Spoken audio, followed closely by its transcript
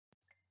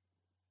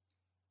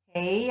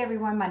Hey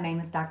everyone, my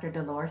name is Dr.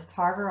 Dolores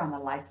Tarver. I'm a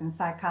licensed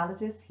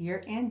psychologist here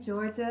in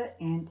Georgia,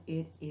 and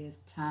it is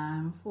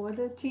time for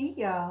the tea,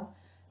 y'all.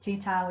 Tea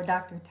Time with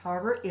Dr.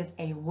 Tarver is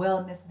a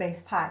wellness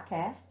based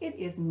podcast. It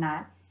is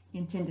not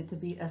intended to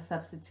be a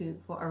substitute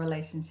for a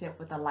relationship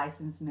with a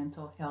licensed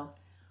mental health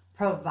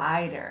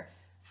provider.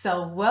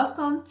 So,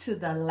 welcome to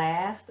the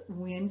last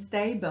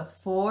Wednesday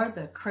before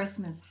the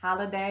Christmas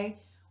holiday.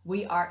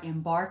 We are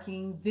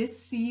embarking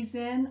this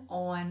season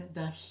on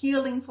the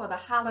Healing for the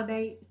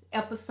Holiday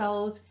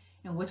episodes,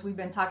 in which we've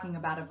been talking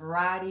about a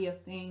variety of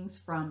things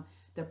from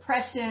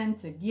depression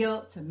to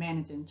guilt to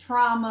managing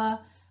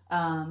trauma,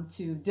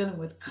 to dealing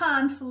with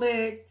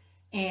conflict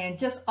and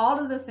just all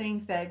of the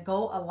things that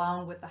go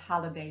along with the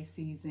holiday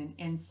season.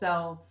 And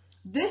so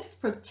this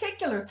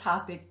particular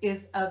topic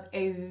is of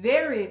a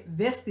very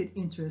vested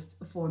interest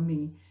for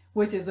me,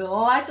 which is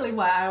likely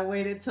why I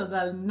waited till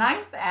the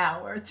ninth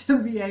hour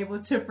to be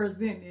able to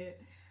present it,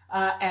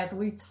 as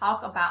we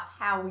talk about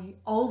how we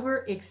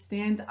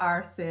overextend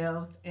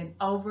ourselves and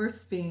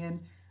overspend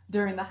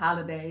during the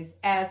holidays.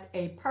 As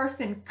a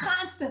person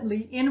constantly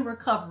in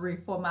recovery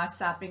for my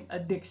shopping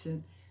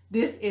addiction,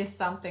 this is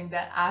something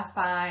that I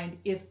find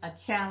is a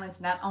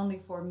challenge not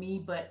only for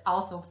me, but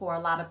also for a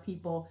lot of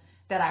people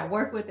that I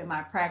work with in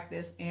my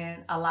practice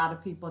and a lot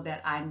of people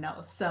that I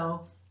know.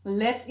 So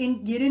get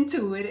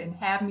into it and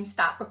have me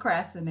stop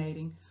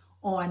procrastinating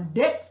on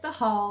Deck the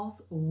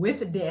Halls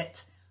with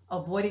Debt,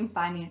 avoiding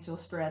financial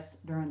stress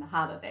during the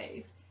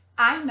holidays.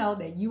 I know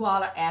that you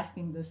all are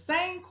asking the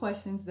same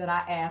questions that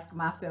I ask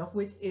myself,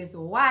 which is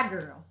why,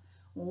 girl?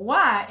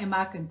 Why am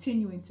I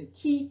continuing to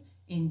keep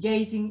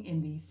engaging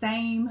in these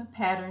same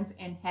patterns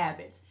and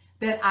habits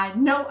that I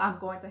know I'm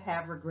going to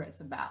have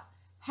regrets about?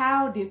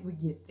 How did we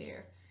get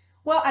there?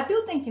 Well, I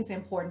do think it's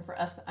important for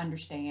us to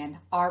understand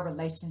our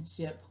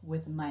relationship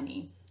with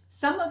money.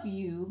 Some of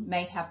you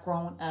may have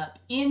grown up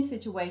in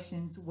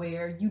situations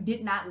where you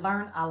did not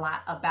learn a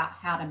lot about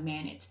how to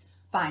manage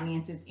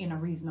finances in a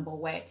reasonable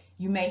way.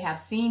 You may have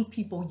seen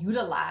people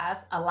utilize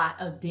a lot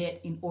of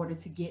debt in order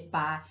to get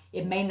by.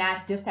 It may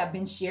not just have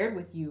been shared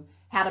with you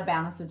how to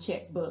balance a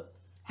checkbook,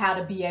 how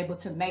to be able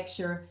to make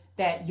sure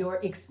that your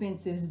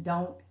expenses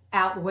don't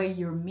outweigh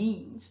your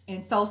means.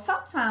 And so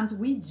sometimes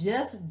we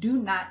just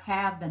do not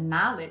have the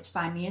knowledge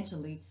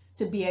financially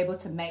to be able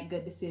to make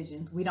good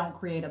decisions. We don't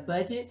create a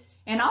budget.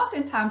 And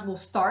oftentimes we'll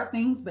start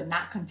things but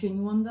not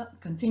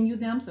continue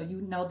them. So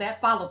you know that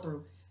follow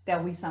through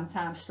that we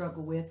sometimes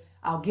struggle with.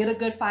 I'll get a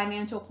good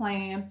financial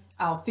plan.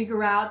 I'll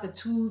figure out the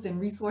tools and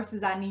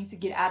resources I need to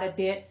get out of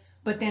debt.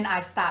 But then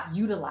I stop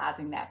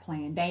utilizing that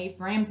plan. Dave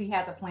Ramsey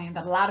has a plan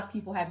that a lot of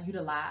people have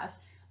utilized,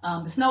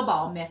 the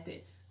snowball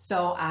method.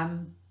 So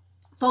I'm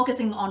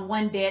focusing on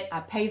one debt, I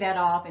pay that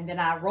off, and then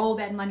I roll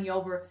that money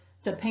over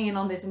to paying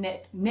on this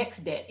next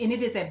debt. And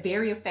it is a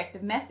very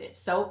effective method.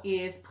 So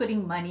is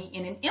putting money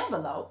in an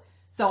envelope.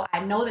 So I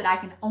know that I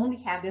can only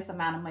have this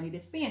amount of money to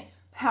spend.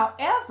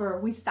 However,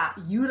 we stop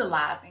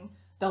utilizing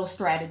those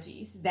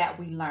strategies that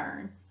we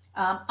learn.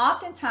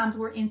 Oftentimes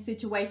we're in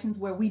situations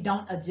where we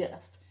don't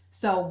adjust.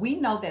 So we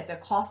know that the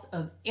cost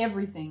of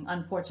everything,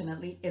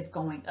 unfortunately, is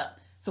going up.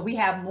 So we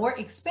have more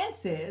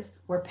expenses,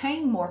 we're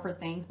paying more for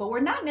things, but we're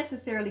not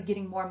necessarily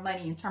getting more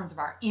money in terms of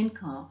our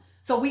income.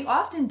 So we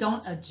often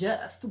don't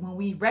adjust when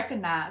we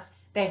recognize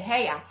that,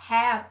 hey, I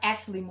have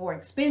actually more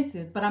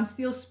expenses, but I'm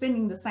still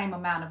spending the same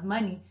amount of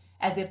money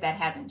as if that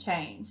hasn't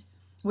changed.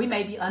 We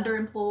may be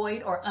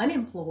underemployed or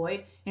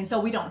unemployed, and so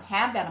we don't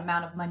have that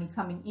amount of money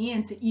coming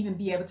in to even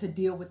be able to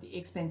deal with the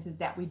expenses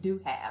that we do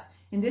have.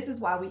 And this is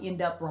why we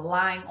end up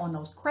relying on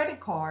those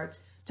credit cards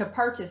to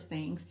purchase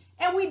things.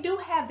 And we do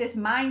have this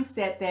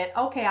mindset that,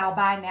 okay, I'll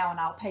buy now and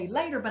I'll pay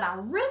later, but I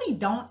really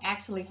don't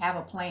actually have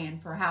a plan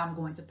for how I'm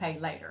going to pay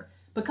later.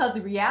 Because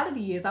the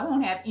reality is I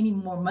won't have any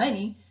more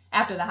money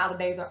after the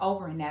holidays are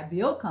over and that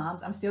bill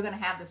comes. I'm still going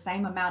to have the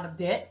same amount of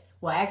debt,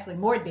 well, actually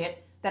more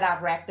debt that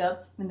I've racked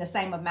up in the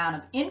same amount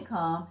of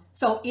income.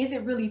 So is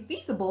it really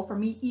feasible for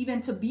me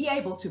even to be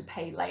able to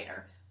pay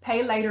later?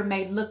 Pay later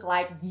may look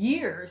like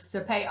years to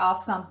pay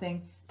off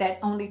something that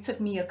only took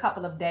me a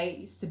couple of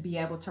days to be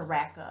able to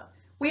rack up.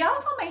 We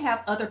also may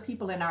have other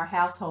people in our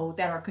household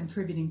that are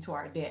contributing to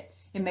our debt.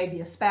 It may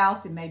be a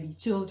spouse, it may be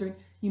children,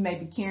 you may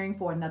be caring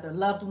for another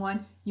loved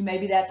one. You may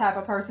be that type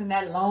of person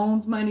that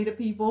loans money to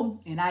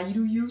people. And I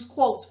do use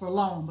quotes for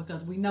loan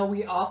because we know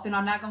we often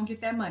are not going to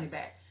get that money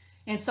back.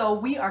 And so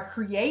we are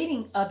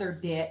creating other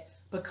debt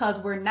because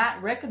we're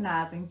not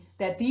recognizing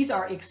that these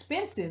are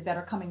expenses that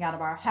are coming out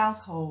of our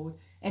household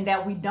and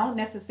that we don't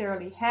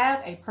necessarily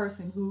have a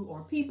person who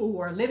or people who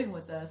are living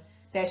with us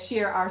that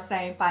share our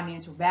same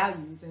financial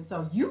values. And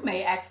so you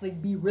may actually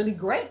be really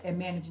great at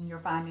managing your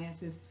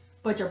finances,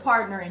 but your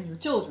partner and your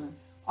children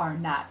are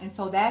not. And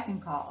so that can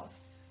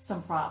cause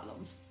some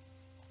problems.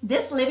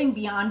 This living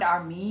beyond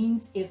our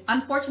means is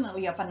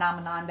unfortunately a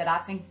phenomenon that I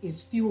think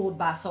is fueled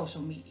by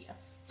social media.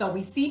 So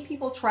we see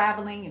people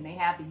traveling and they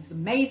have these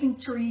amazing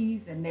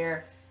trees and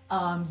their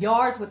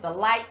yards with the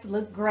lights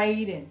look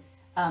great, and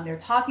They're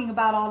talking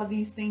about all of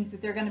these things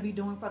that they're going to be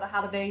doing for the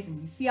holidays, and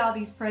you see all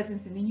these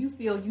presents, and then you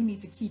feel you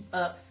need to keep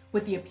up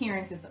with the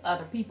appearances of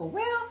other people.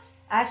 Well,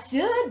 I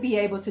should be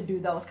able to do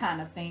those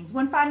kind of things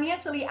when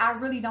financially I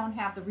really don't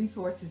have the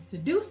resources to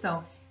do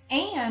so.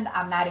 And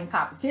I'm not in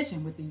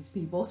competition with these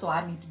people, so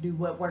I need to do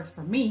what works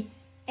for me.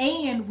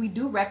 And we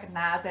do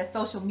recognize that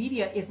social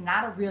media is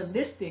not a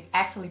realistic,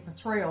 actually,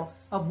 portrayal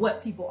of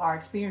what people are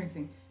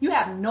experiencing. You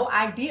have no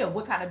idea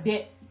what kind of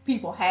debt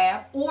people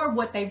have or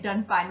what they've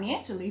done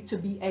financially to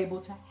be able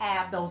to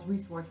have those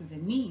resources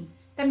and means.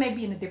 They may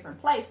be in a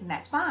different place, and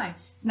that's fine.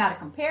 It's not a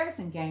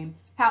comparison game.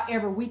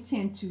 However, we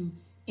tend to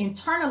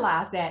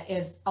internalize that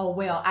as, oh,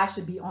 well, I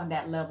should be on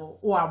that level,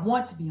 or I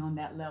want to be on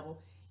that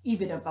level,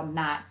 even if I'm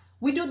not.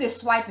 We do this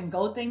swipe and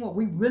go thing where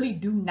we really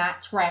do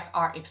not track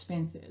our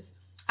expenses.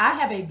 I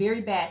have a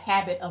very bad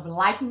habit of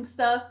liking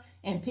stuff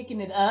and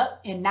picking it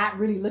up and not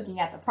really looking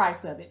at the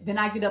price of it. Then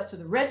I get up to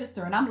the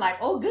register and I'm like,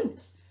 oh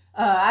goodness,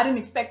 I didn't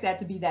expect that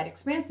to be that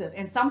expensive.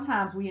 And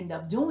sometimes we end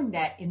up doing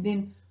that, and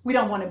then we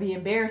don't want to be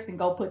embarrassed and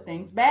go put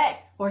things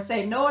back or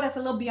say, no, that's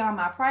a little beyond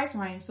my price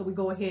range. So we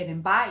go ahead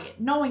and buy it,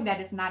 knowing that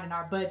it's not in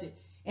our budget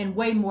and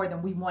way more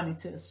than we wanted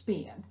to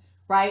spend,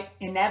 right?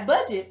 And that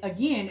budget,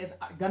 again, is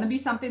going to be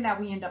something that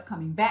we end up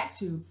coming back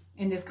to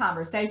in this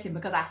conversation,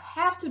 because I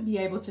have to be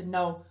able to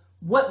know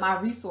what my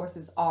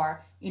resources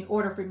are in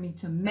order for me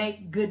to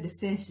make good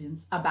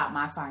decisions about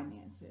my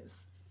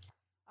finances.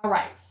 All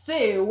right,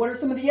 so what are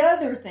some of the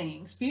other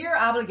things? Fear,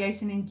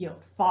 obligation, and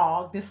guilt.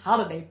 Fog, this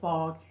holiday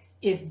fog,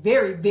 is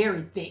very,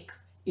 very thick,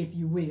 if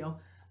you will,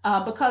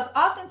 because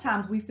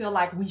oftentimes we feel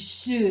like we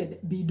should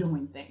be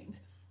doing things.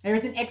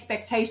 There's an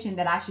expectation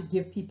that I should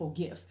give people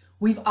gifts.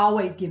 We've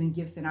always given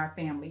gifts in our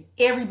family.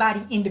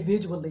 Everybody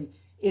individually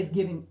is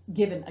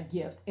given a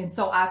gift. And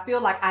so I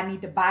feel like I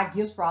need to buy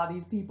gifts for all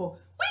these people.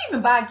 We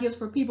even buy gifts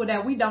for people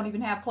that we don't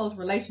even have close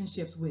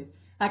relationships with.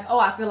 Like, oh,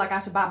 I feel like I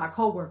should buy my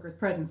coworkers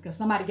presents because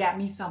somebody got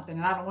me something,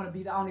 and I don't want to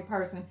be the only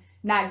person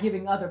not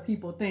giving other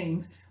people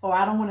things. Or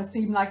I don't want to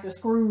seem like the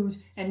Scrooge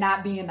and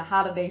not be in the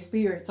holiday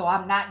spirit. So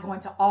I'm not going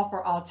to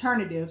offer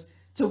alternatives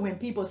to when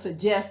people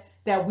suggest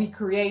that we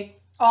create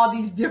all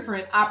these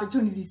different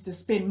opportunities to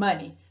spend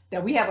money,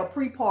 that we have a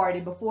pre-party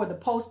before the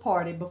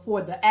post-party,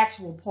 before the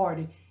actual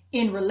party,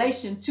 in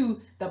relation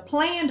to the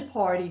planned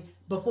party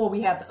before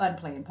we have the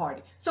unplanned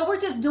party. So we're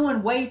just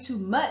doing way too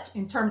much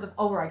in terms of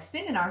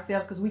overextending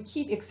ourselves because we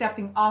keep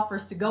accepting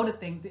offers to go to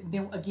things. And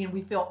then again,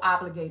 we feel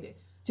obligated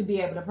to be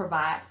able to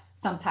provide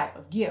some type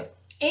of gift.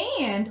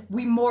 And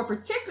we more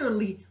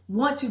particularly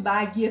want to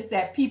buy gifts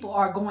that people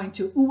are going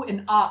to ooh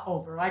and ah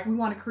over. Like, we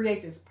want to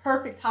create this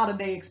perfect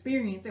holiday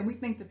experience, and we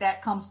think that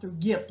that comes through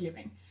gift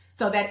giving.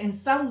 So that in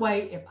some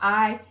way, if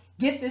I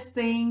get this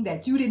thing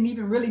that you didn't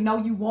even really know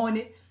you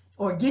wanted,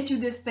 or get you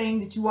this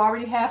thing that you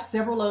already have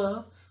several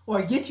of,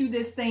 or get you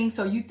this thing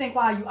so you think,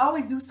 wow, you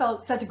always do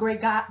such a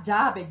great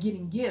job at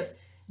getting gifts,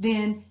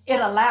 then it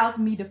allows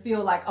me to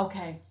feel like,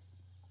 okay,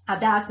 I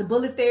dodged the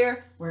bullet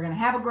there. We're going to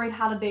have a great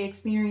holiday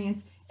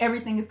experience.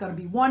 Everything is going to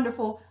be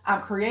wonderful.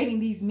 I'm creating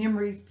these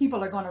memories.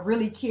 People are going to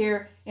really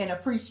care and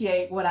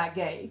appreciate what I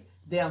gave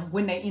them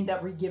when they end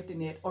up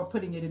regifting it or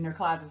putting it in their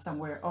closet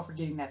somewhere or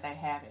forgetting that they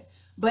have it.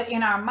 But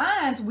in our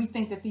minds, we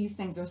think that these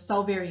things are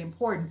so very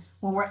important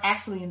when we're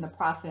actually in the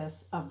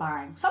process of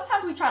buying.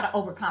 Sometimes we try to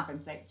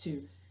overcompensate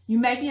too. You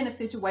may be in a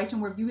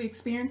situation where you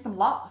experience some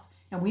loss,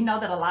 and we know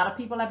that a lot of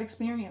people have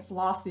experienced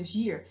loss this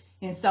year.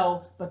 And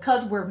so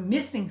because we're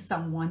missing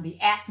someone, the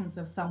absence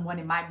of someone,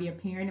 it might be a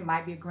parent, it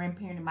might be a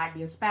grandparent, it might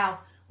be a spouse,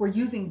 we're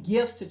using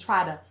gifts to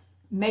try to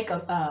make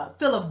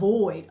fill a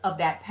void of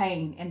that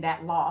pain and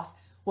that loss.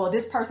 Well,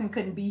 this person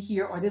couldn't be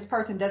here, or this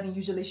person doesn't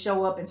usually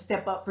show up and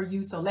step up for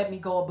you, so let me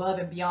go above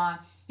and beyond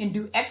and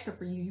do extra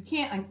for you.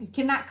 You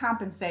cannot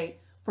compensate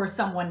for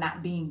someone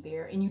not being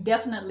there, and you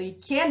definitely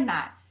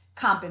cannot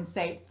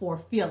compensate for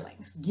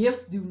feelings.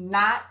 Gifts do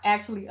not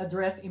actually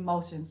address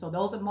emotions, so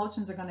those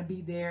emotions are going to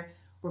be there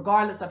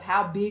regardless of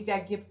how big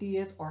that gift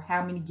is or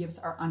how many gifts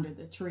are under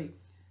the tree.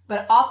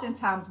 But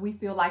oftentimes we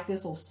feel like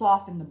this will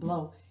soften the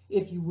blow,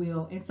 if you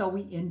will, and so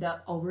we end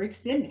up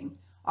overextending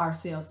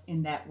ourselves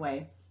in that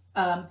way.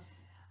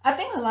 I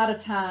think a lot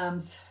of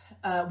times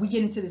we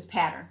get into this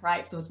pattern,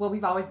 right? So it's what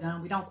we've always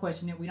done. We don't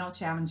question it. We don't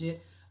challenge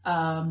it.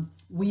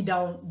 We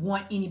don't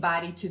want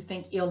anybody to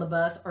think ill of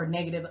us or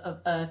negative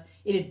of us.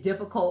 It is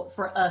difficult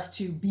for us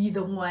to be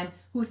the one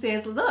who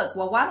says, look,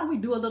 well, why don't we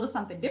do a little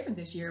something different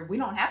this year? We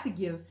don't have to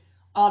give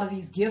all of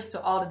these gifts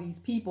to all of these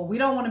people. We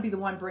don't want to be the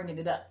one bringing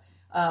it up.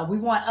 We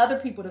want other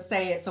people to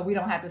say it so we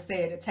don't have to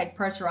say it to take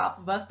pressure off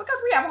of us, because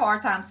we have a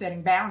hard time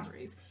setting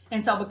boundaries.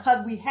 And so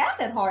because we have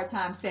that hard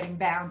time setting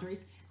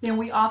boundaries, then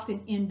we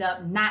often end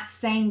up not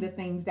saying the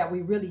things that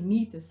we really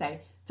need to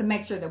say to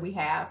make sure that we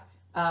have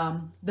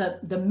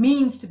the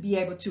means to be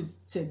able to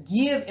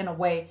give in a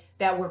way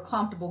that we're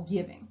comfortable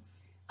giving.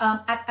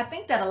 I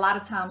think that a lot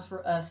of times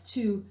for us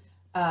too,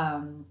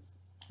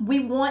 we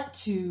want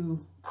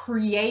to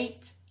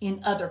create in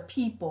other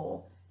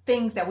people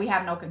things that we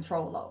have no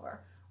control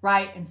over,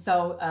 right? And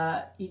so,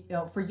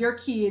 for your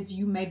kids,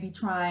 you may be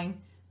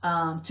trying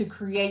to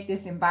create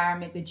this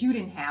environment that you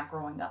didn't have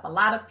growing up. A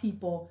lot of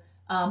people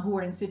who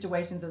were in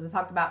situations, as I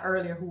talked about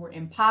earlier, who were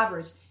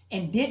impoverished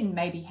and didn't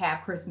maybe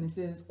have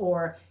Christmases,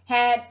 or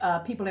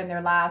had people in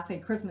their lives say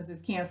Christmas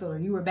is canceled, or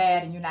you were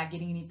bad and you're not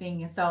getting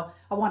anything. And so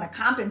I want to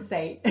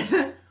compensate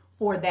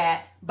for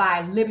that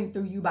by living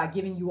through you, by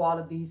giving you all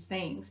of these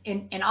things.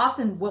 And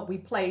often what we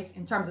place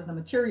in terms of the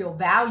material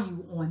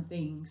value on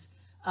things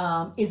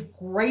is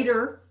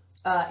greater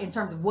in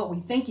terms of what we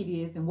think it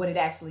is than what it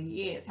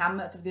actually is. How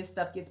much of this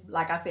stuff gets,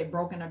 like I said,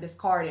 broken or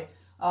discarded,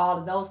 all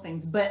of those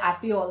things. But I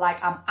feel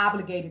like I'm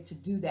obligated to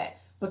do that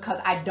because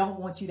I don't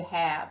want you to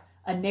have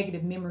a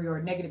negative memory or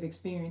a negative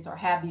experience, or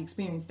have the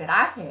experience that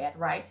I had,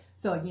 right?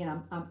 So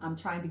again, I'm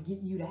trying to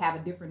get you to have a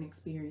different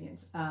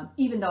experience,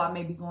 even though I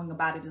may be going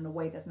about it in a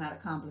way that's not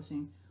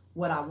accomplishing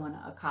what I want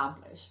to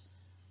accomplish.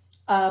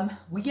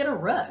 We get a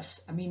rush.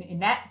 I mean, in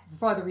that,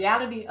 for the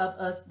reality of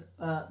us,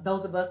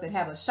 those of us that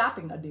have a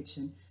shopping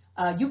addiction,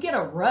 you get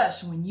a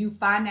rush when you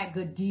find that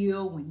good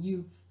deal, when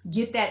you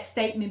get that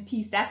statement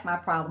piece. That's my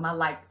problem.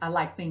 I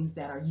like things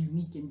that are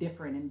unique and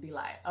different, and be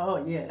like,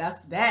 oh yeah,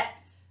 that's that.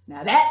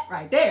 Now that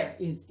right there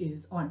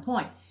is on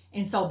point.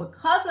 And so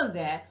because of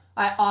that,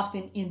 I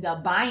often end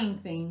up buying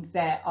things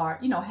that are,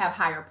 have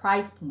higher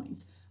price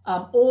points.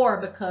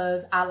 Or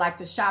because I like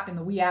to shop in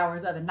the wee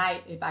hours of the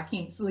night if I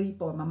can't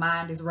sleep, or my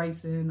mind is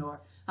racing, or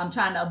I'm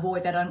trying to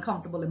avoid that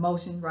uncomfortable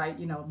emotion, right?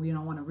 We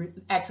don't want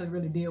to actually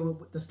really deal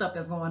with the stuff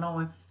that's going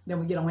on. Then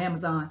we get on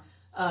Amazon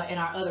and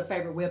our other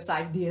favorite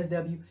websites,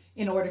 DSW,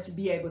 in order to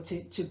be able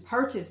to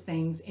purchase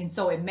things. And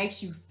so it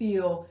makes you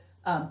feel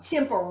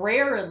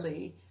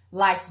temporarily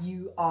like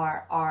you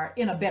are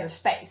in a better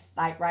space,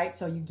 like, right?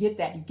 So you get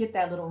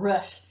that little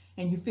rush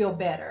and you feel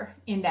better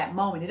in that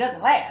moment. It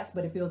doesn't last,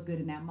 but it feels good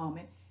in that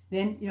moment.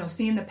 Then,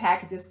 seeing the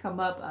packages come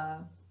up,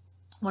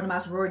 one of my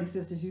sorority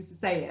sisters used to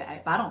say,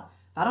 if I don't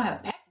have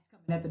a package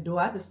coming at the door,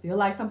 I just feel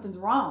like something's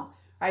wrong,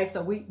 right?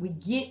 So we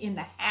get in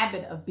the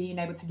habit of being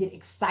able to get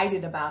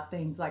excited about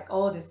things like,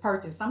 oh, this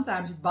purchase.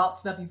 Sometimes you bought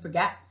stuff you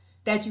forgot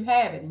that you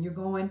have it, and you're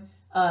going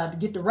to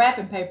get the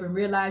wrapping paper and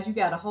realize you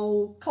got a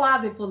whole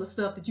closet full of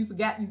stuff that you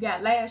forgot you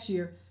got last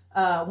year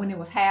when it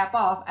was half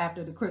off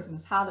after the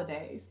Christmas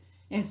holidays.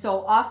 And so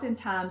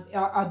oftentimes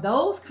are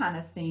those kind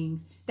of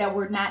things that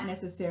we're not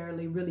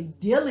necessarily really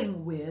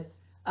dealing with,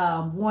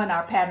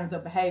 our patterns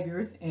of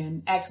behaviors,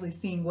 and actually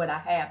seeing what I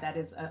have. That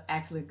is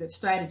actually a good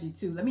strategy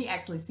too. Let me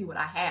actually see what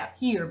I have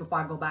here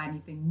before I go buy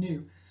anything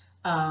new.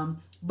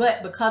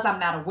 But because I'm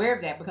not aware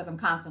of that, because I'm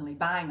constantly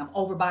buying, I'm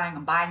overbuying,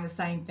 I'm buying the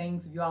same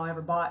things. If you all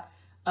ever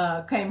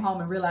came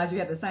home and realized you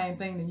had the same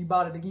thing, then you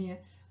bought it again.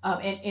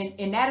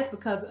 And that is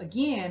because,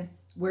 again,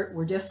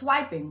 we're just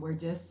swiping, we're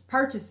just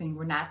purchasing,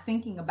 we're not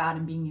thinking about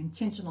and being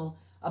intentional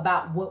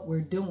about what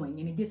we're doing.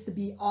 And it gets to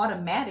be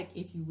automatic,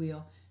 if you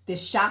will,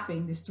 this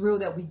shopping, this thrill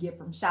that we get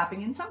from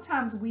shopping. And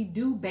sometimes we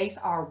do base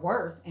our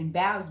worth and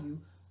value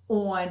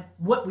on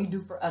what we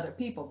do for other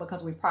people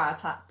because we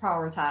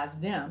prioritize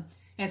them.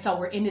 And so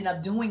we're ending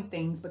up doing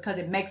things because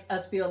it makes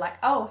us feel like,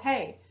 oh,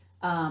 hey,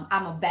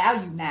 I'm of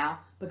value now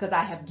because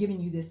I have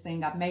given you this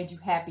thing. I've made you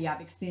happy.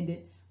 I've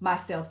extended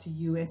myself to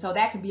you. And so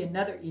that can be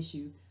another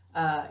issue.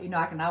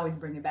 I can always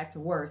bring it back to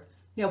worth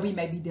we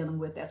may be dealing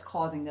with that's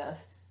causing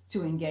us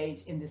to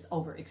engage in this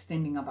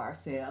overextending of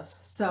ourselves.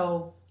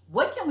 So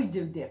what can we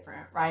do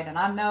different, right? And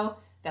I know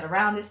that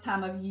around this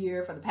time of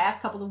year, for the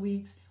past couple of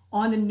weeks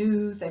on the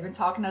news, they've been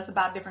talking to us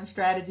about different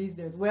strategies.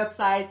 There's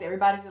websites.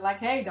 Everybody's like,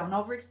 hey, don't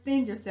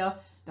overextend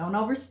yourself. Don't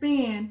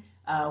overspend.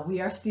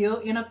 We are still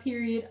in a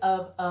period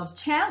of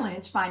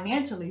challenge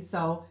financially.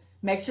 So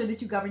make sure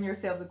that you govern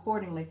yourselves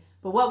accordingly.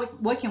 But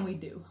what can we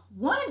do?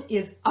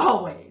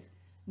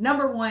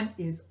 Number one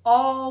is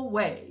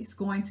always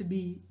going to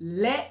be,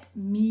 let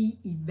me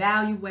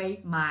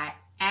evaluate my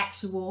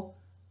actual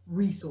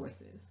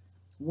resources.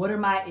 What are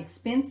my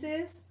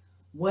expenses?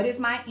 What is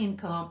my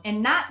income?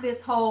 And not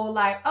this whole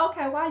like,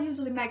 okay, well, I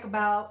usually make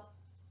about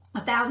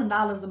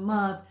 $1,000 a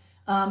month.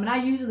 And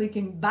I usually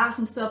can buy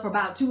some stuff for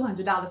about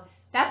 $200.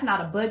 That's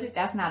not a budget.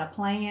 That's not a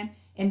plan.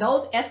 And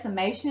those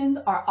estimations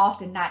are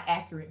often not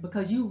accurate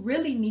because you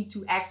really need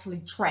to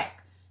actually track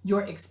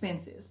your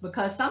expenses,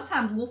 because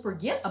sometimes we'll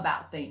forget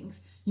about things.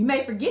 You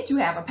may forget you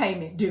have a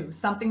payment due.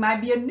 Something might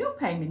be a new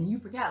payment and you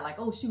forgot, like,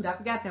 oh shoot, I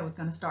forgot that was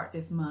going to start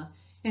this month.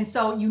 And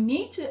so you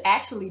need to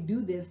actually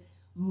do this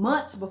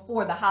months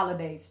before the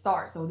holidays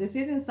start. So this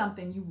isn't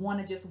something you want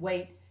to just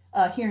wait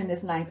here in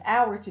this 9th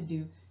hour to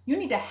do. You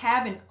need to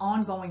have an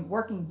ongoing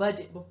working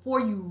budget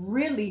before you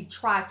really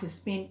try to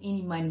spend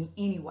any money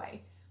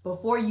anyway.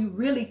 Before you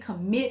really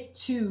commit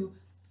to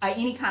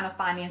any kind of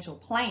financial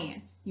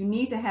plan, you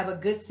need to have a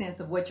good sense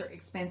of what your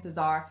expenses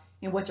are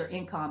and what your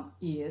income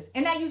is.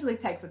 And that usually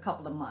takes a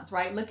couple of months,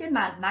 right? Look at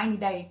that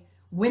 90-day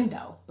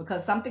window,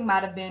 because something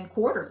might have been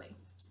quarterly.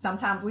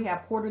 Sometimes we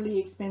have quarterly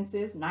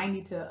expenses,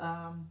 90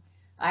 to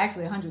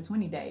actually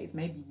 120 days,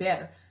 maybe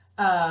better.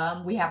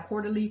 We have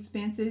quarterly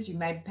expenses. You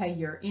may pay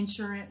your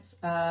insurance,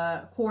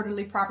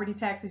 quarterly property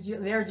taxes.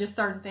 There are just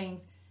certain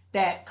things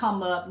that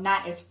come up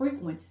not as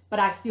frequent, but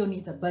I still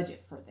need to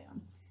budget for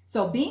them.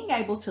 So being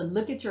able to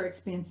look at your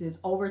expenses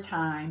over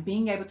time,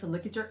 being able to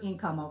look at your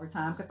income over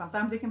time, because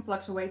sometimes it can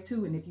fluctuate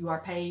too. And if you are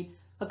paid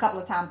a couple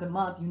of times a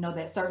month, you know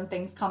that certain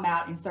things come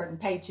out in certain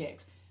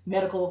paychecks.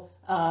 Medical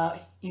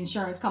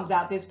insurance comes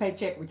out this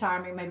paycheck,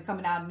 retirement may be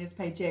coming out in this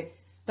paycheck,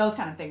 those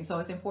kind of things. So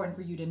it's important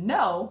for you to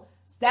know.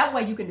 That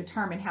way you can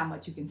determine how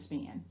much you can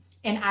spend.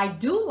 And I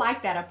do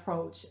like that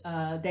approach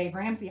Dave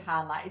Ramsey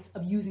highlights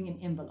of using an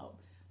envelope.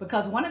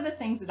 Because one of the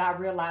things that I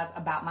realize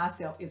about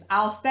myself is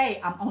I'll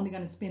say I'm only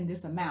going to spend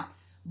this amount,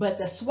 but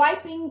the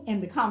swiping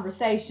and the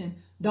conversation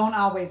don't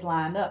always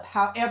line up.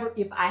 However,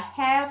 if I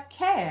have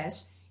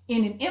cash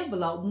in an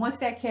envelope, once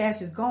that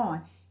cash is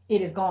gone, it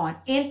is gone.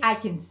 And I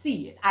can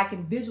see it. I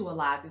can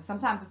visualize it.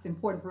 Sometimes it's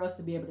important for us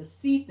to be able to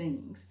see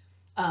things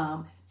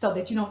so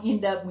that you don't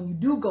end up when you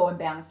do go and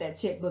balance that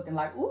checkbook and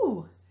like,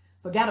 ooh,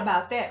 forgot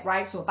about that,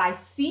 right? So if I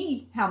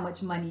see how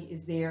much money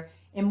is there,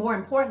 and more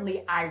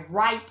importantly, I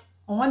write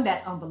on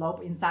that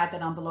envelope, inside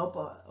that envelope,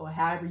 or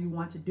however you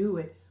want to do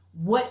it,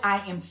 what I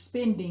am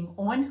spending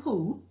on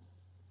who,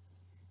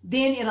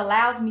 then it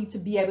allows me to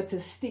be able to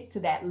stick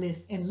to that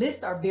list. And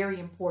lists are very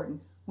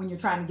important when you're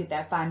trying to get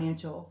that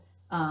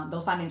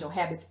those financial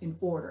habits in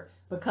order.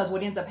 Because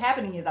what ends up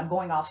happening is I'm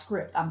going off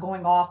script. I'm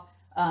going off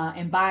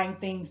and buying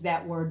things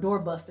that were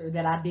doorbuster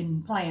that I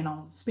didn't plan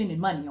on spending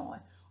money on.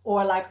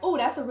 Or like, oh,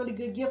 that's a really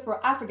good gift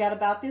I forgot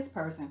about this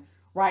person.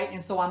 Right?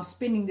 And so I'm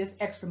spending this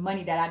extra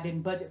money that I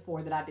didn't budget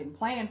for, that I didn't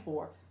plan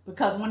for.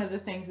 Because one of the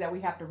things that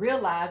we have to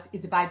realize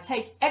is if I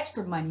take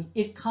extra money,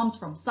 it comes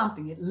from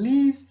something. It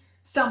leaves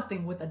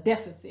something with a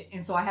deficit.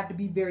 And so I have to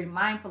be very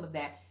mindful of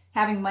that.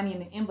 Having money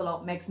in an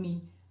envelope makes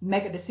me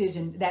make a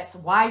decision that's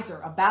wiser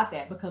about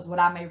that, because what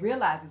I may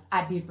realize is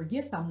I did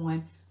forget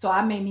someone. So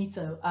I may need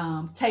to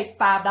take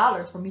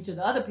 $5 from each of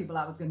the other people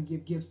I was going to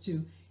give gifts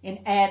to and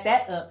add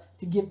that up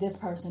to give this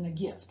person a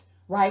gift.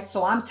 Right?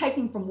 So I'm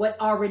taking from what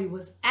already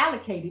was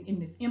allocated in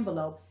this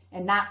envelope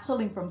and not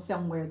pulling from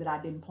somewhere that I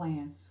didn't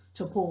plan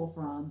to pull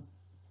from.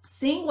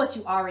 Seeing what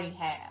you already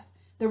have.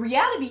 The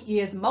reality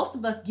is most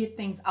of us get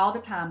things all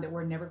the time that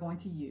we're never going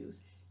to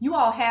use. You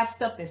all have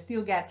stuff that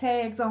still got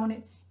tags on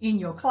it in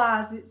your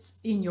closets,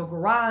 in your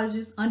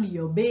garages, under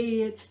your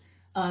beds,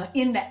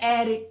 in the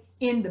attic,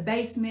 in the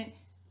basement.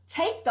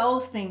 Take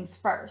those things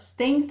first.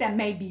 Things that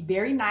may be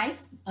very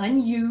nice,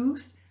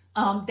 unused,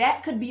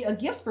 that could be a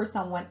gift for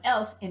someone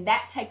else, and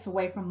that takes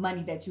away from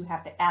money that you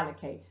have to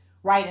allocate,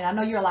 right? And I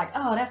know you're like,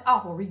 oh, that's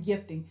awful,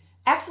 regifting.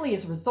 Actually,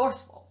 it's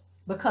resourceful,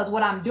 because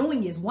what I'm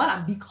doing is, one,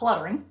 I'm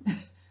decluttering.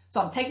 So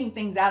I'm taking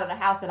things out of the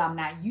house that I'm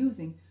not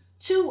using.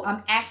 Two,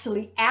 I'm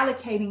actually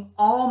allocating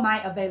all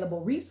my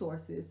available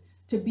resources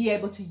to be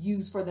able to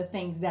use for the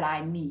things that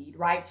I need,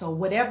 right? So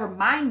whatever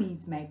my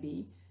needs may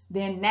be,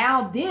 then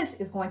now this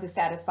is going to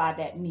satisfy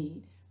that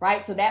need.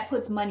 Right? So that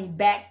puts money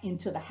back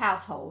into the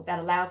household. That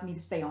allows me to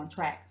stay on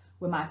track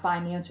with my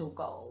financial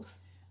goals.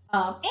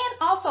 And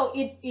also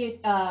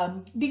it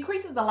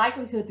decreases the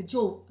likelihood that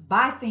you'll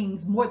buy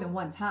things more than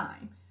one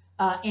time.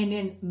 And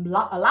then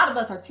a lot of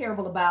us are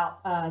terrible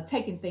about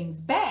taking things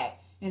back.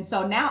 And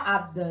so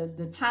now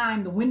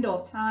the window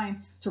of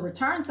time to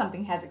return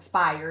something has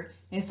expired.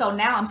 And so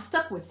now I'm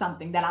stuck with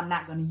something that I'm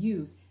not going to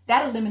use.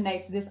 That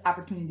eliminates this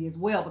opportunity as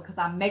well, because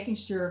I'm making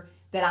sure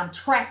that I'm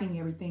tracking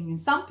everything. And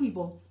some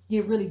people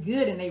get really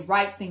good and they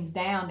write things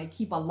down. They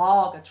keep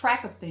a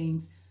track of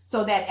things,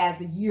 so that as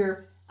the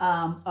year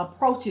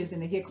approaches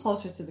and they get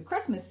closer to the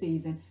Christmas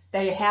season,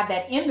 they have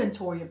that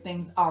inventory of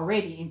things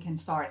already and can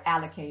start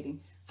allocating.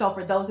 So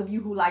for those of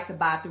you who like to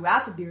buy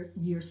throughout the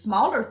year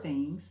smaller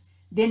things,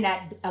 then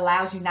that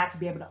allows you not to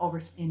be able to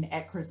overspend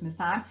at Christmas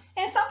time.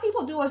 And some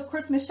people do a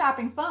Christmas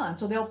shopping fund.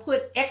 So they'll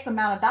put X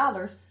amount of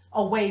dollars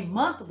away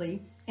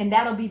monthly, and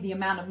that'll be the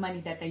amount of money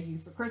that they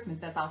use for Christmas.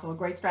 That's also a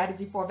great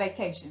strategy for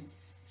vacations.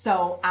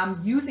 So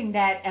I'm using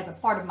that as a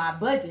part of my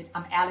budget.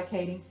 I'm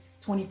allocating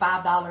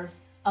 $25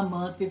 a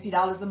month,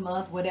 $50 a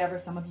month, whatever.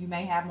 Some of you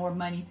may have more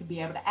money to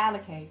be able to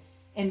allocate.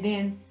 And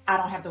then I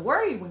don't have to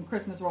worry when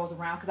Christmas rolls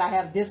around, because I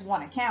have this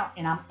one account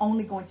and I'm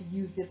only going to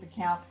use this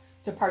account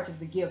to purchase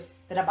the gifts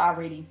that I've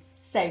already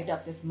saved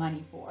up this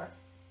money for.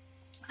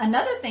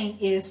 Another thing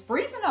is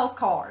freezing those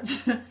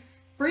cards.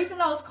 Freezing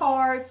those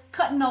cards,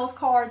 cutting those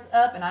cards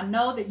up. And I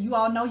know that you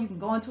all know you can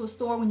go into a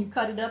store when you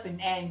cut it up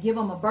and give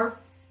them a birth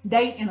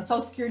date and a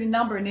social security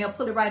number, and they'll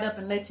pull it right up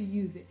and let you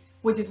use it,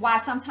 which is why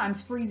sometimes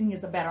freezing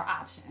is a better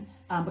option.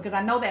 Because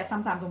I know that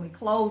sometimes when we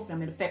close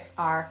them, it affects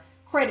our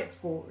credit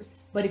scores.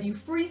 But if you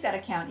freeze that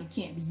account, it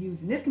can't be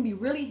used. And this can be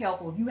really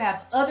helpful if you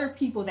have other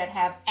people that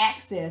have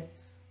access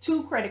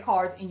to credit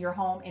cards in your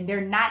home and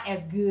they're not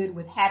as good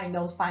with having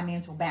those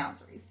financial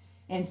boundaries.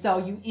 And so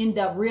you end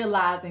up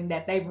realizing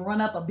that they've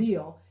run up a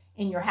bill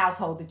in your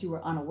household that you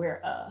were unaware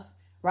of,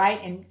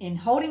 right? And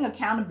holding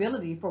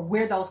accountability for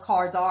where those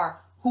cards are,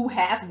 who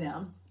has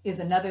them, is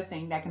another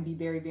thing that can be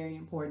very, very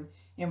important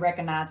in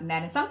recognizing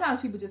that. And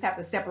sometimes people just have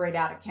to separate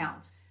out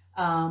accounts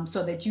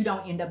so that you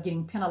don't end up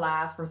getting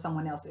penalized for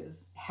someone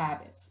else's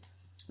habits.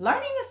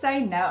 Learning to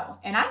say no.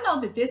 And I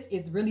know that this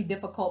is really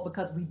difficult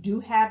because we do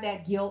have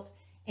that guilt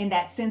and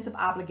that sense of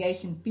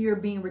obligation, fear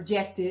of being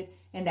rejected,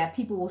 and that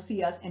people will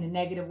see us in a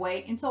negative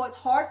way. And so it's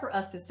hard for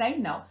us to say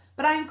no.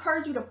 But I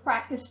encourage you to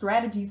practice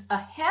strategies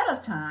ahead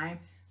of time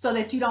so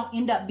that you don't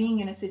end up being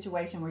in a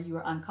situation where you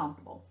are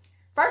uncomfortable.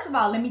 First of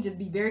all, let me just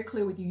be very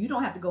clear with you. You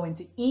don't have to go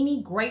into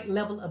any great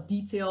level of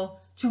detail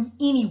to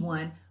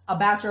anyone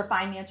about your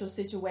financial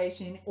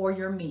situation or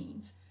your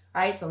means.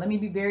 All right, so let me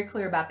be very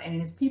clear about that.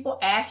 And if people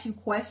ask you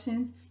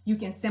questions, you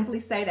can simply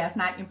say that's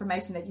not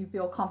information that you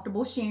feel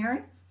comfortable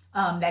sharing.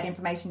 That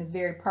information is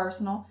very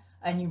personal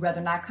and you'd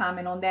rather not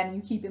comment on that and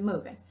you keep it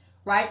moving,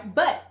 right?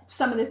 But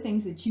some of the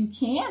things that you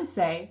can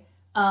say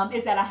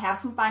is that I have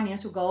some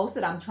financial goals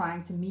that I'm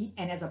trying to meet.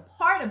 And as a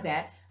part of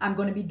that, I'm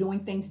going to be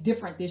doing things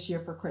different this year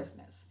for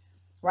Christmas,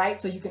 right?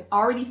 So you can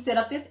already set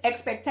up this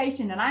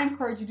expectation. And I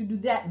encourage you to do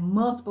that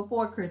months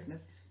before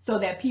Christmas so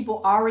that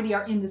people already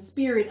are in the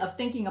spirit of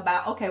thinking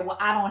about, okay, well,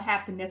 I don't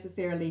have to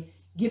necessarily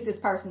give this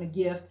person a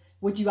gift,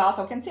 which you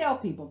also can tell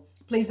people.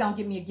 Please don't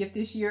give me a gift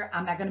this year.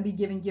 I'm not going to be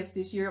giving gifts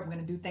this year. I'm going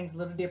to do things a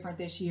little different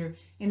this year.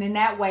 And in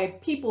that way,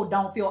 people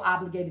don't feel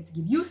obligated to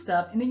give you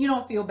stuff. And then you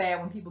don't feel bad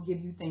when people give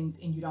you things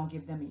and you don't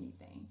give them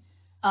anything.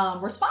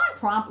 Respond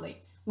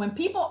promptly. When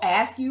people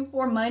ask you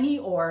for money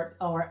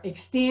or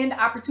extend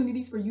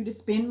opportunities for you to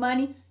spend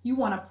money, you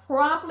want to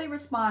promptly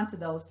respond to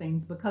those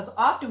things, because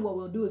often what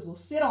we'll do is we'll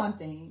sit on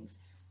things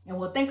and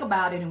we'll think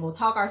about it and we'll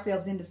talk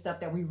ourselves into stuff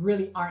that we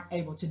really aren't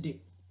able to do.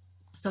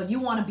 So you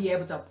want to be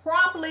able to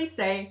promptly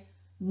say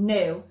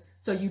no,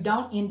 so you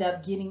don't end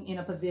up getting in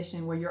a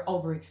position where you're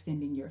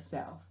overextending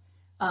yourself.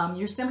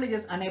 You're simply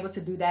just unable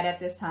to do that at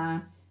this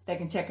time. They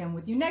can check in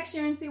with you next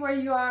year and see where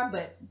you are,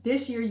 but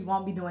this year you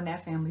won't be doing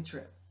that family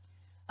trip.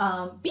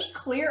 Be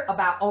clear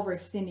about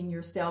overextending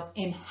yourself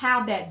and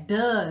how that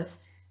does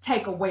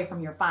take away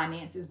from your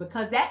finances,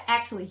 because that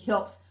actually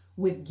helps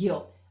with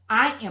guilt.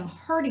 I am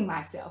hurting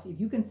myself. If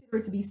you consider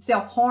it to be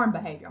self-harm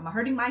behavior, I'm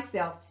hurting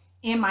myself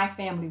and my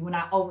family when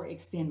I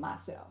overextend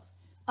myself.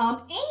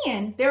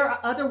 And there are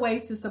other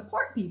ways to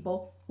support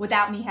people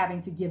without me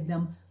having to give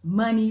them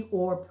money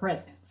or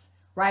presents,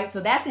 right?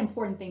 So that's an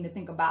important thing to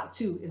think about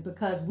too, is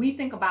because we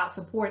think about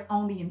support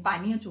only in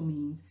financial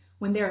means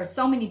when there are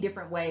so many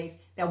different ways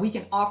that we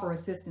can offer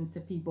assistance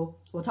to people.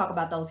 We'll talk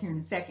about those here in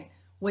a second,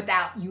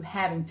 without you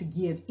having to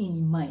give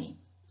any money.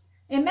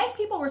 And make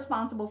people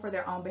responsible for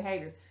their own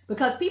behaviors,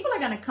 because people are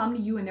going to come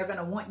to you and they're going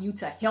to want you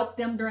to help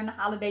them during the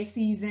holiday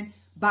season,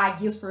 buy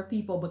gifts for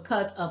people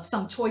because of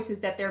some choices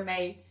that they've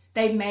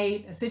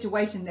made, a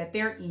situation that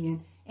they're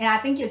in. And I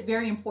think it's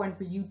very important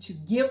for you to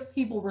give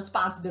people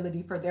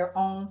responsibility for their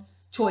own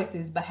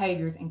choices,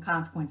 behaviors, and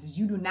consequences.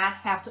 You do not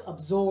have to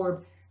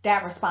absorb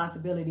that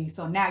responsibility.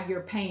 So now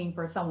you're paying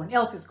for someone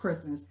else's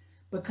Christmas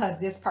because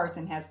this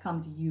person has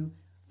come to you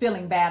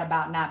feeling bad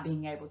about not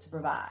being able to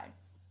provide.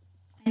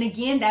 And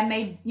again, that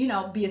may,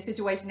 be a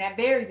situation that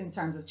varies in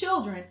terms of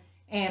children,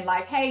 and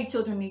like, hey,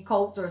 children need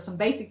coats or some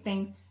basic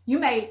things. You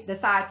may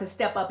decide to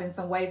step up in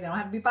some ways. They don't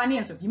have to be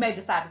financial. You may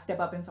decide to step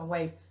up in some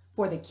ways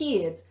for the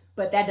kids,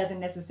 but that doesn't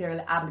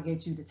necessarily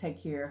obligate you to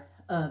take care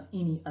of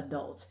any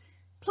adults.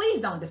 Please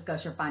don't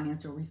discuss your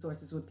financial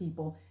resources with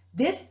people.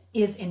 This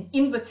is an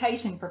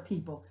invitation for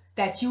people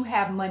that you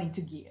have money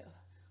to give.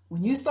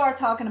 When you start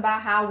talking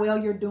about how well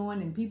you're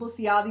doing and people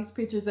see all these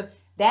pictures of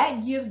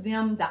that, gives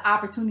them the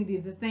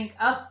opportunity to think,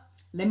 oh,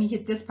 let me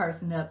hit this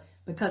person up,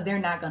 because they're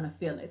not going to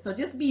feel it. So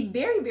just be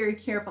very, very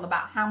careful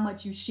about how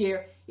much you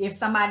share. If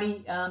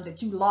somebody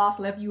that you lost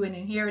left you an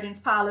inheritance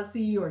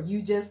policy, or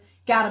you just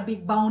got a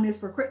big bonus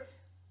for Christmas,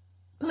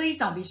 please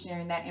don't be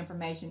sharing that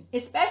information,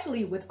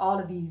 especially with all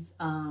of these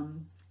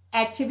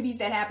activities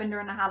that happen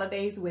during the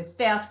holidays with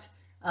theft,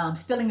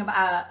 stealing of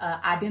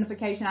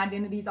identification,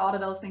 identities, all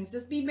of those things.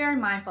 Just be very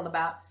mindful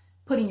about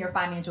putting your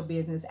financial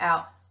business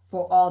out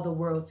for all the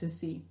world to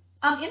see.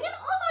 And then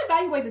also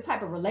evaluate the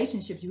type of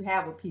relationships you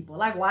have with people.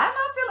 Like, why am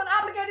I feeling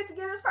obligated to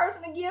give this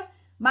person a gift?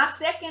 My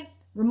second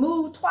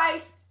removed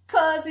twice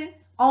cousin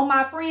on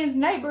my friend's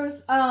neighbor's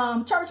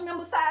church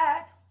member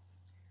side,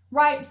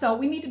 right? So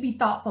we need to be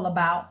thoughtful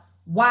about,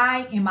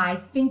 why am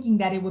I thinking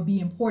that it would be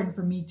important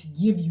for me to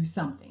give you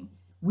something?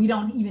 We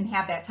don't even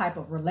have that type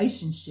of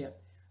relationship.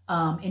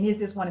 And is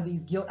this one of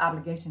these guilt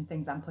obligation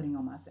things I'm putting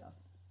on myself?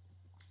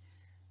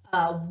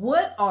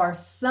 What are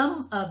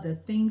some of the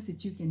things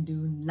that you can do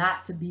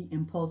not to be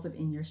impulsive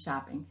in your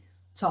shopping?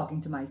 Talking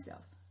to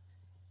myself.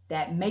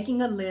 That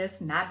making a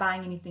list, not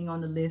buying anything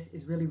on the list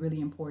is really, really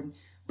important.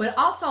 But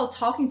also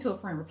talking to a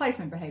friend,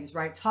 replacement behaviors,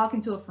 right?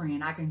 Talking to a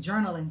friend. I can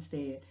journal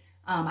instead.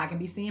 I can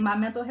be seeing my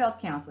mental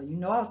health counselor.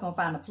 I was going to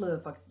find a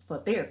plug for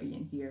therapy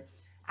in here.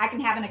 I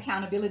can have an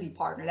accountability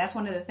partner. That's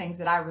one of the things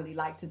that I really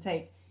like to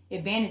take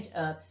advantage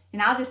of.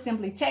 And I'll just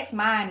simply text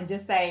mine and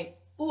just say,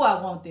 oh,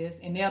 I want this.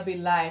 And they'll be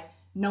like,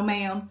 no,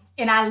 ma'am.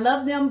 And I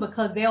love them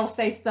because they'll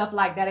say stuff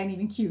like, that ain't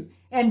even cute.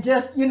 And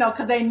just,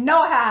 because they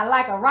know how I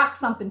like a rock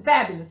something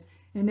fabulous.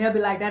 And they'll be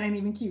like, that ain't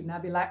even cute. And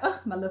I'll be like, oh,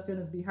 my little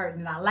feelings be hurting.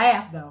 And I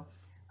laugh though,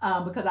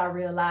 because I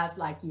realize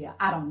like, yeah,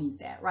 I don't need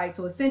that, right?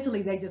 So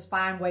essentially they just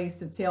find ways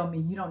to tell me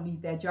you don't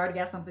need that. You already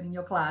got something in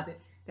your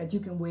closet that you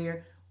can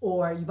wear.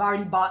 or you've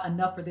already bought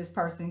enough for this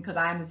person, because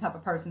I am the type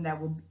of person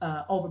that will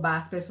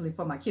overbuy, especially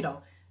for my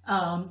kiddo.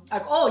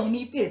 Like, oh, you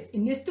need this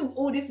and this too.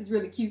 Oh, this is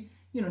really cute.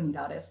 You don't need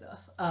all that stuff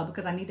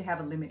because I need to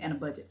have a limit and a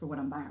budget for what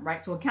I'm buying,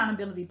 right? So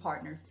accountability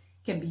partners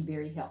can be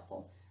very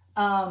helpful.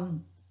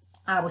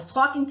 I was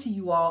talking to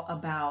you all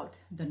about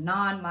the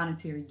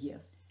non-monetary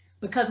gifts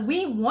because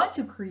we want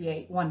to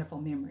create wonderful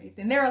memories,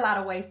 and there are a lot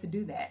of ways to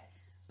do that.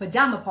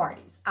 Pajama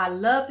parties. I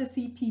love to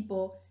see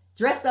people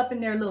dressed up in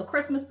their little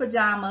Christmas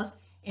pajamas,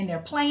 and they're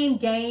playing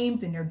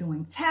games, and they're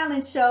doing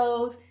talent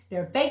shows,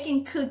 they're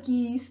baking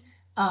cookies,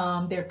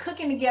 they're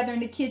cooking together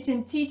in the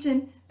kitchen,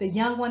 teaching the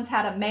young ones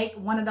how to make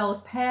one of those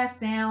passed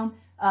down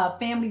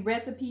family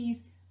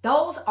recipes.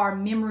 Those are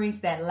memories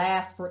that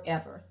last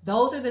forever.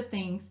 Those are the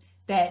things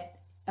that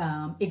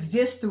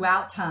exist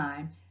throughout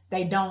time.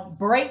 They don't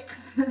break,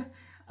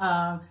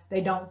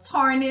 they don't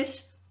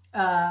tarnish,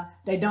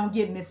 they don't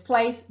get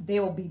misplaced. They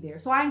will be there.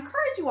 So I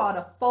encourage you all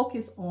to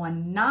focus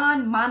on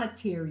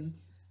non-monetary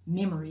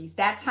memories,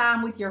 that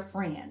time with your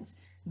friends,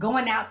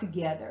 going out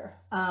together,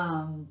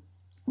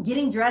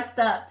 getting dressed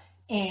up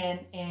and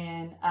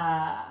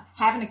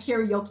having a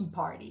karaoke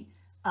party,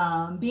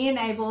 being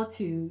able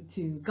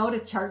to go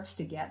to church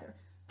together.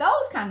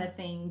 Those kind of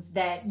things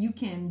that you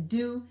can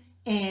do,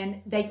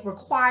 and they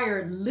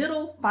require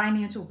little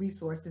financial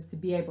resources to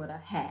be able to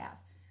have.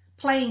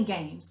 Playing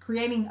games,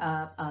 creating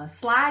a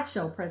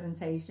slideshow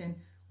presentation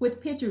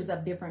with pictures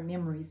of different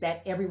memories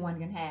that everyone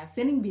can have,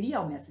 sending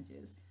video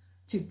messages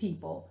to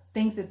people,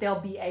 things that they'll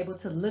be able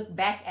to look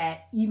back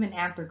at even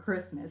after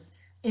Christmas.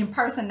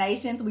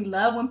 Impersonations, we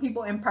love when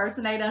people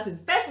impersonate us,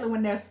 especially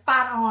when they're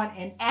spot on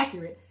and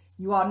accurate.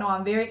 You all know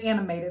I'm very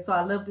animated, so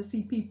I love to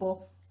see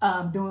people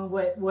doing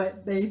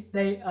what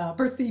they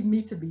perceive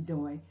me to be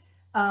doing.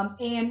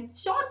 And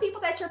showing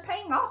people that you're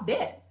paying off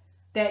debt,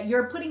 that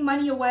you're putting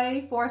money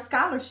away for a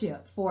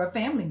scholarship for a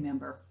family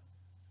member,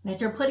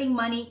 that you're putting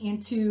money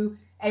into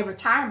a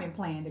retirement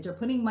plan, that you're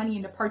putting money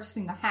into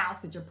purchasing a house,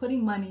 that you're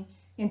putting money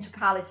into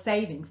college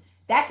savings.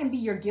 That can be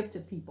your gift to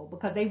people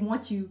because they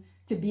want you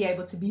to be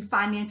able to be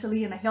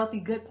financially in a healthy,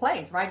 good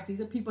place, right? These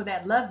are people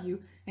that love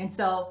you. And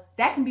so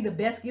that can be the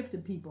best gift to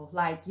people.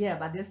 Like, yeah,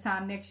 by this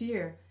time next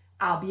year,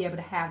 I'll be able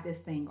to have this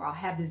thing, or I'll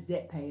have this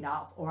debt paid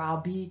off, or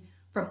I'll be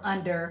from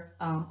under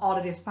all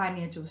of this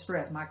financial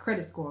stress. My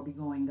credit score will be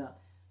going up.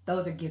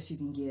 Those are gifts you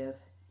can give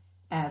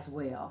as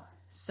well.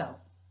 So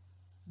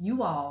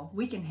you all,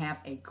 we can have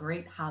a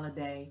great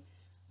holiday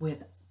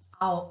with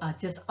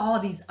just all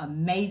these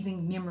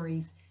amazing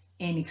memories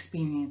and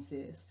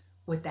experiences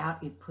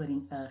without it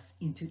putting us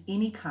into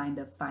any kind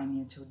of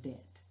financial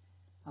debt.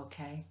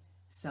 Okay?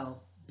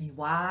 So be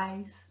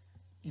wise,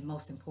 and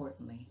most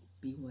importantly,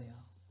 be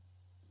well.